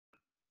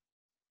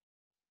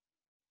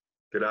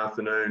Good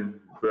afternoon,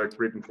 Burke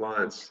Britain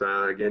clients.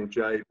 Again,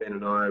 Jay, Ben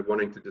and I are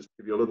wanting to just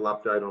give you a little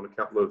update on a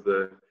couple of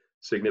the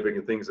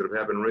significant things that have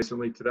happened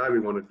recently. Today, we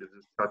wanted to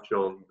just touch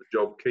on the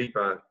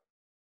JobKeeper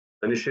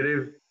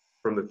initiative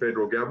from the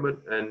federal government,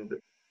 and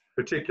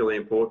particularly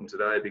important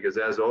today because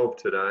as of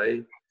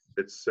today,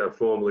 it's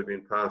formally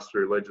been passed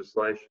through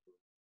legislation.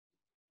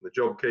 The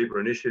JobKeeper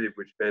initiative,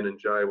 which Ben and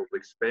Jay will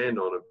expand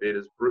on a bit,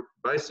 is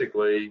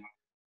basically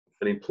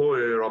an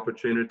employer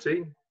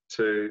opportunity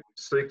to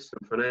seek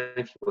some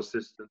financial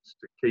assistance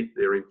to keep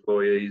their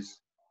employees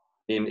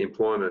in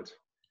employment.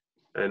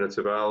 And it's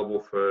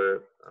available for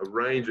a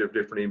range of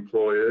different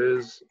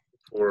employers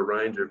or a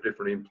range of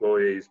different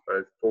employees,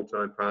 both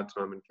full-time,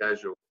 part-time and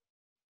casual.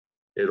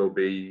 It'll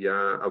be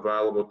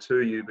available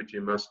to you, but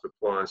you must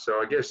apply.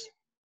 So I guess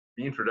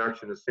the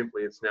introduction is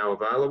simply it's now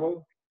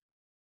available.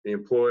 The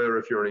employer,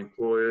 if you're an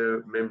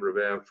employer, member of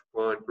our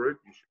client group,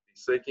 you should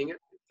be seeking it.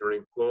 If you're an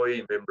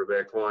employee, member of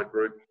our client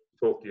group,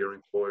 talk to your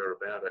employer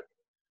about it.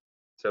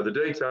 So the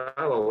detail,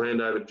 I'll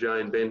hand over to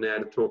Jay and Ben now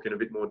to talk in a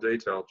bit more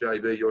detail.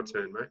 JB, your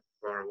turn, mate.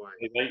 Fire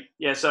away.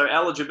 Yeah, so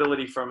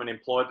eligibility from an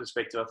employer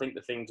perspective, I think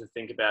the thing to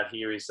think about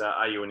here is,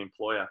 are you an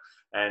employer?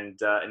 And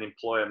an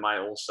employer may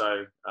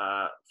also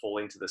fall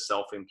into the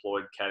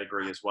self-employed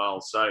category as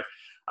well. So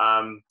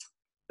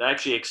they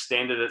actually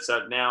extended it.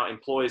 So now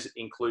employers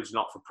includes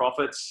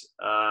not-for-profits,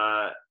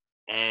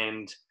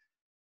 and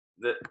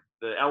the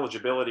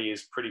eligibility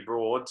is pretty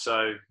broad.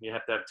 So you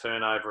have to have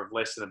turnover of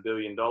less than $1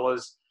 billion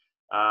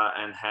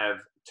and have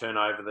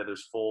turnover that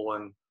has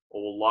fallen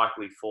or will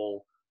likely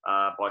fall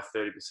by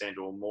 30%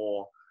 or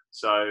more.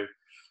 So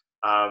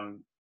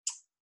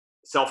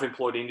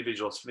self-employed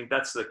individuals, I think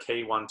that's the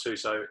key one too.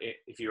 So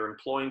if you're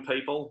employing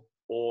people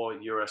or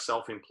you're a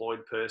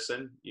self-employed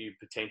person, you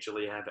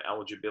potentially have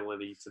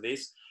eligibility to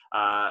this.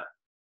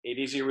 It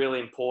is really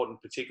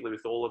important, particularly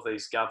with all of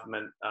these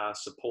government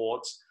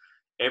supports.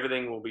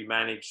 Everything will be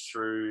managed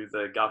through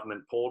the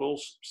government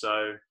portals.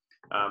 So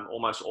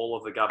almost all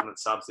of the government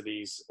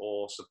subsidies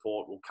or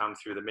support will come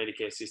through the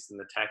Medicare system,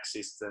 the tax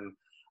system,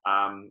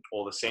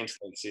 or the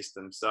Centrelink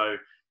system. So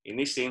in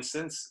this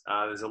instance,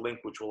 there's a link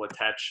which we'll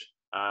attach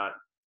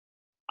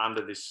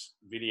under this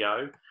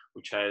video,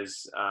 which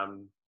has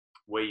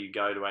where you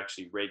go to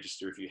actually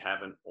register if you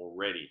haven't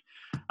already.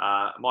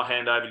 I might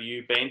hand over to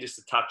you, Ben, just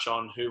to touch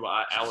on who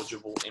are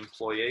eligible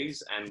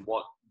employees and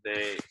what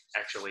they're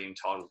actually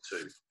entitled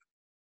to.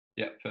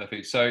 Yeah,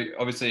 perfect. So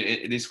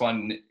obviously this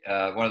one,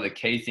 one of the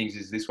key things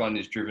is this one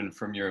is driven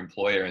from your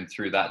employer and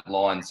through that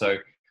line. So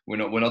we're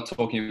not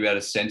talking about a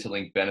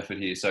Centrelink benefit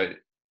here. So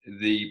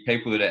the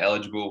people that are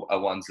eligible are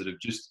ones that have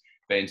just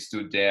been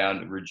stood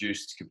down,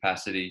 reduced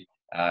capacity.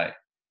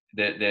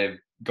 They've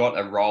got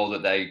a role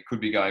that they could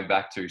be going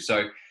back to.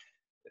 So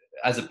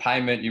as a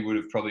payment, you would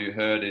have probably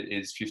heard it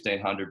is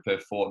 $1,500 per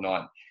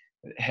fortnight.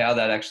 How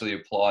that actually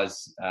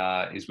applies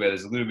is where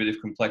there's a little bit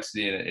of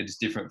complexity and it's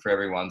different for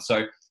everyone.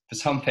 So for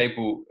some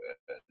people,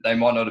 they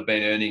might not have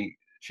been earning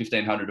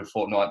 $1,500 a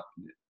fortnight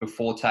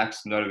before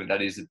tax. Notably,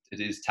 it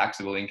is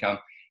taxable income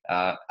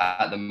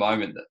at the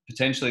moment.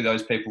 Potentially,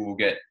 those people will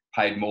get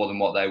paid more than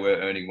what they were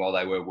earning while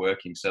they were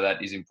working. So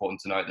that is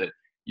important to note that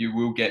you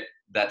will get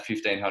that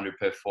 $1,500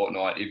 per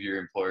fortnight if your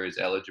employer is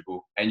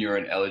eligible and you're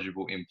an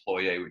eligible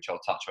employee, which I'll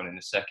touch on in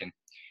a second.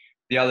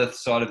 The other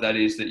side of that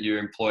is that your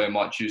employer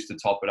might choose to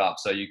top it up.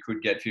 So you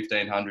could get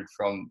 $1,500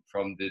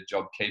 from the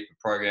JobKeeper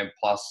program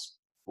plus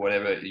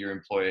whatever your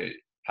employer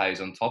pays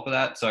on top of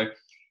that. So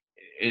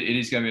it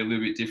is going to be a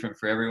little bit different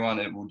for everyone,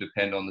 and it will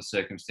depend on the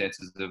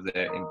circumstances of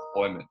their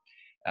employment.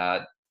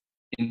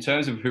 In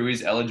terms of who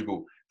is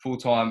eligible,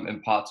 full-time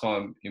and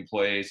part-time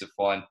employees are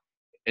fine.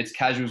 It's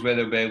casuals where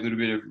there'll be a little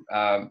bit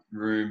of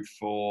room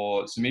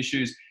for some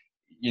issues.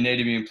 You need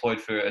to be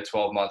employed for a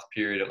 12-month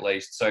period at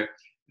least. So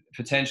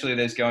potentially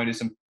there's going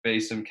to be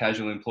some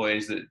casual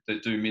employees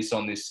that do miss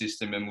on this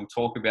system, and we'll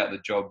talk about the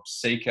Job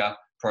Seeker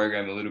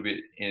program a little bit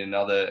in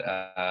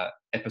another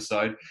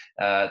episode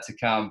to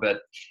come.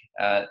 But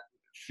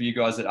for you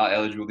guys that are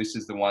eligible, this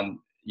is the one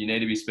you need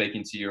to be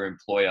speaking to your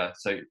employer.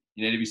 So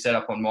you need to be set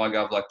up on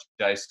MyGov, like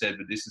Jay said,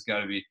 but this is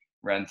going to be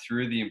ran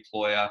through the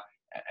employer,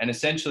 and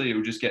essentially it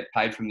will just get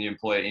paid from the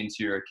employer into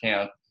your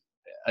account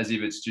as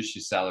if it's just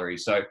your salary.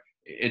 So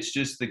it's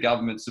just the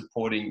government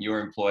supporting your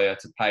employer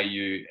to pay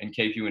you and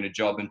keep you in a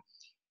job. And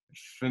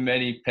for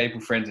many people,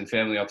 friends and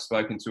family I've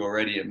spoken to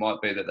already, it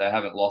might be that they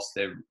haven't lost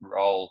their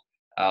role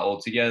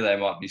altogether. They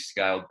might be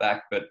scaled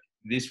back, but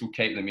this will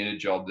keep them in a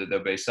job, that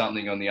there'll be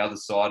something on the other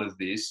side of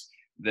this,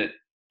 that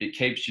it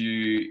keeps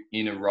you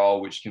in a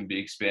role which can be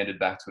expanded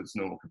back to its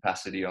normal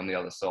capacity on the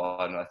other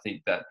side. And I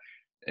think that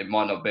it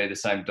might not be the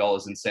same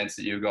dollars and cents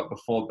that you got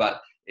before,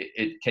 but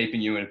it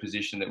keeping you in a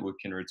position that we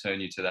can return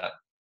you to that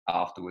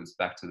afterwards,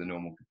 back to the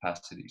normal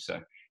capacity. So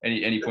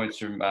any points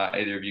from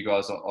either of you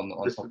guys on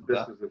top of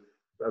that? This is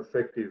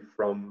effective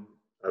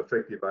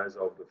as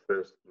of the 1st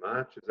of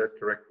March. Is that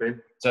correct,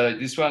 Ben? So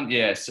this one,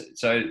 yes.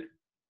 So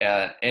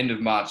end of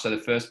March. So the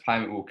first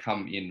payment will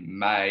come in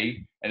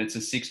May, and it's a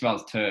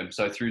 6-month term.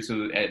 So through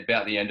to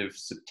about the end of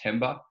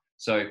September.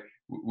 So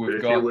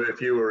we've got.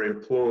 If you were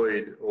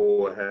employed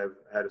or have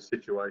had a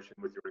situation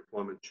with your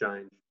employment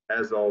change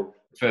as of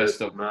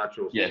 1st of March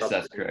or yes, that's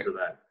subsequent correct. to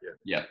that.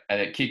 Yeah,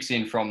 and it kicks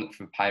in for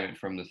payment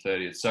from the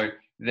 30th. So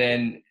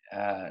then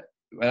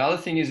another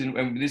thing is,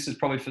 and this is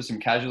probably for some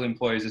casual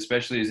employees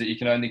especially, is that you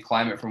can only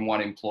claim it from one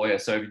employer.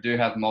 So if you do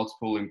have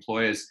multiple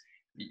employers,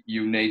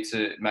 you need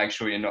to make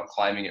sure you're not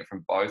claiming it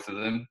from both of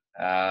them.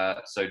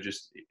 So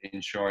just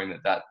ensuring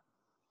that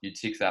you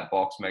tick that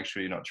box, make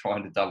sure you're not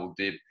trying to double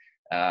dip.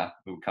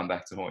 We'll come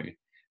back to haunt you.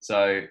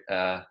 So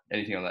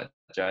anything on that,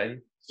 Jay? I was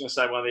going to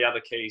say one of the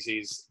other keys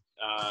is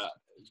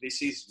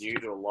this is new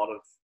to a lot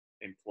of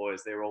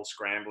employers. They're all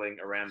scrambling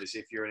around this.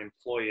 If you're an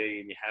employee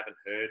and you haven't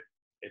heard,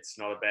 it's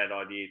not a bad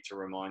idea to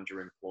remind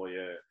your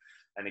employer.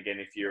 And again,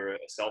 if you're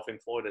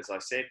self-employed, as I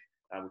said,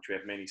 which we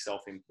have many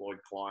self-employed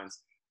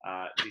clients,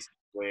 this is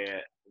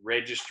where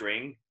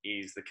registering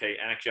is the key.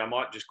 And actually, I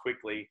might just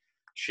quickly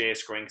share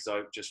screen,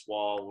 because just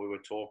while we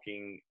were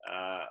talking,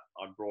 I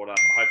brought up,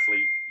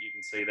 hopefully you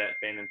can see that,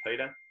 Ben and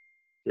Peter.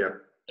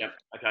 Yep.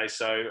 Okay,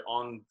 so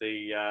on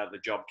the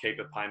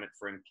JobKeeper payment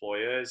for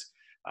employers,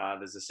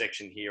 there's a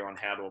section here on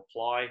how to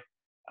apply.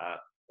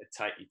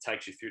 It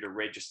takes you through to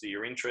register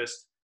your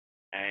interest,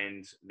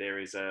 and there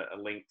is a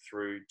link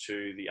through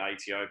to the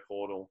ATO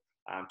portal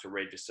to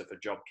register for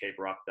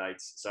JobKeeper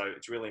updates. So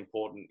it's really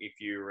important, if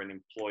you're an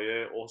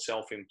employer or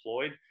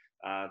self-employed,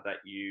 that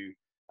you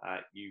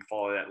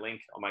follow that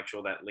link. I'll make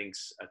sure that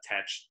link's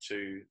attached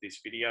to this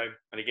video.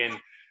 And again,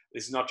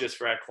 this is not just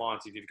for our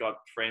clients. If you've got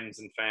friends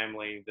and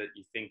family that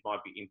you think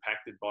might be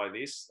impacted by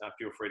this,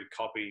 feel free to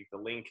copy the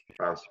link.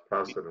 Pass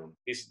it on.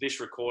 This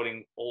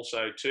recording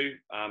also too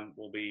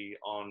will be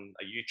on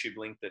a YouTube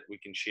link that we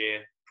can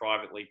share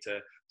privately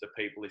to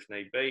people if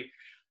need be.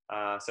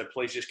 So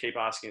please just keep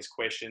asking us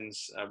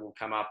questions. We'll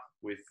come up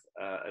with,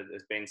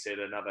 as Ben said,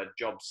 another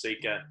job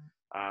seeker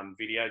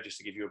video just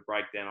to give you a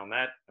breakdown on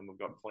that. And we've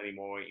got plenty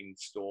more in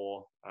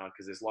store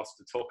because there's lots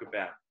to talk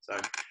about. So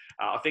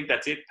I think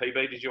that's it.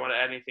 PB, did you want to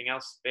add anything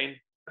else, Ben?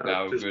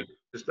 No, good.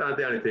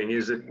 The only thing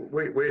is that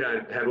we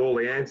don't have all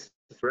the answers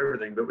for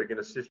everything, but we can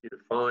assist you to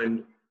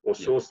find or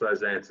source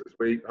those answers.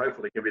 We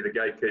hopefully can be the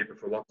gatekeeper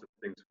for lots of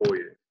things for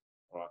you.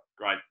 All right,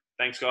 great.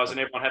 Thanks, guys. And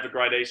everyone have a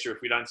great Easter.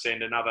 If we don't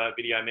send another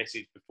video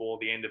message before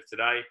the end of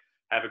today,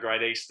 have a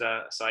great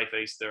Easter, safe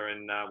Easter,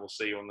 and we'll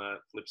see you on the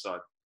flip side.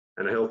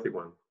 And a healthy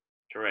one.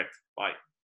 Correct. Bye.